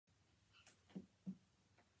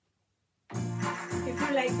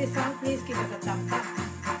like this song, please give us a thumbs up,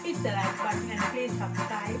 hit the like button and please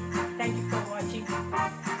subscribe. Thank you for watching.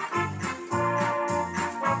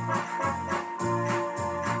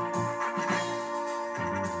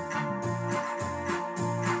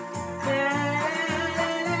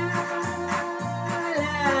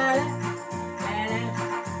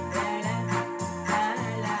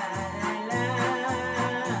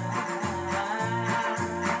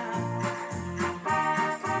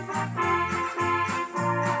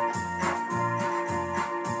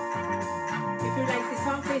 If you like this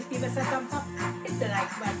song, please give us a thumbs up, hit the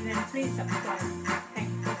like button and please subscribe. Thank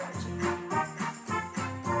you for watching.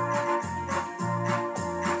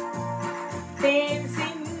 Thaen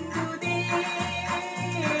Sindhudhe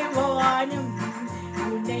vaanam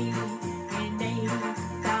unai enai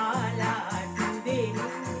தாலாட்டுதே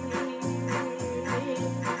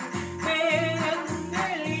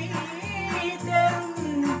மேகங்களே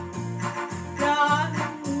தரும்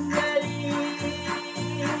ராகங்களே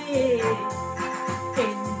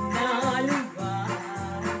என்னாலும்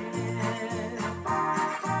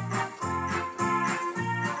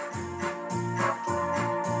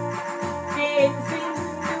Thaen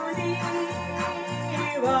Sindhudhe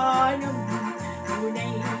வானம் உனை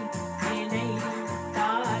என்னை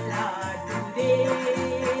தாலாட்டுதே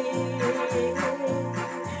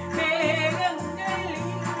மேகங்களே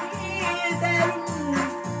தரும்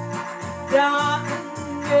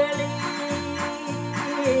ராகங்களே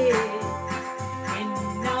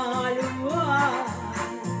என்னாலும்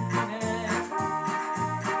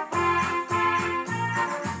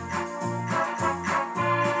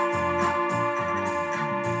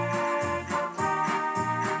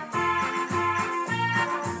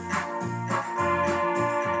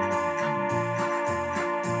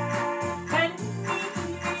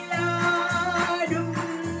கண்ணீரிலாடும்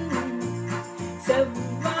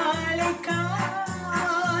செவ்வாழை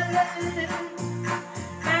காதல்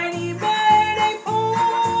கனிமேடை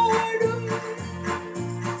போடும்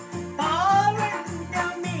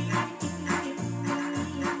பாவண்ணமே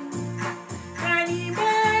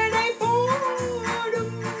கனிமேடை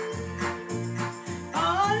போடும்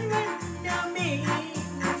பாவண்ணமே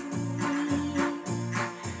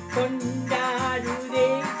கொண்டாடுதே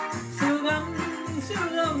சுகம்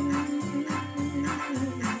சுகம்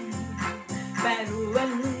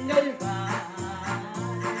பருவங்கள்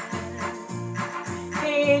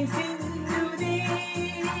Thaen Sindhudhe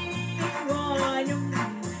வானம்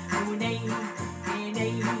உனை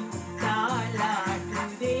என்னை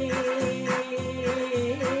தாலாட்டுதே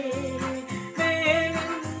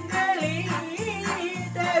மேகங்களே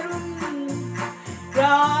தரும்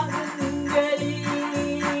ராகங்களே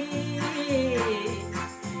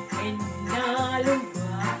என்னாலும்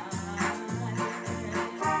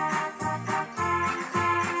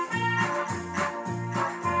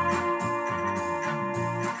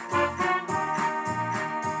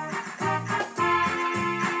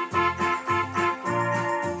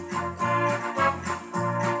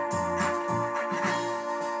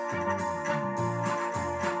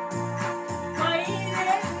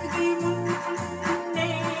வைரகி முன்னே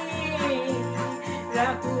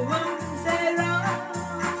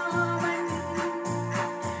ரகுவம்சராமன்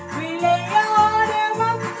விளையாட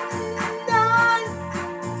வந்தான்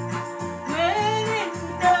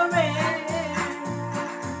வேறென்னவே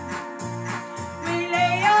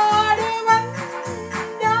விளையாட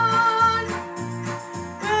வந்தான்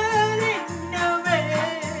வேறென்னவே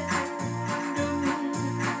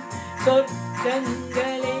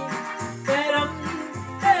சொர்க்கங்களே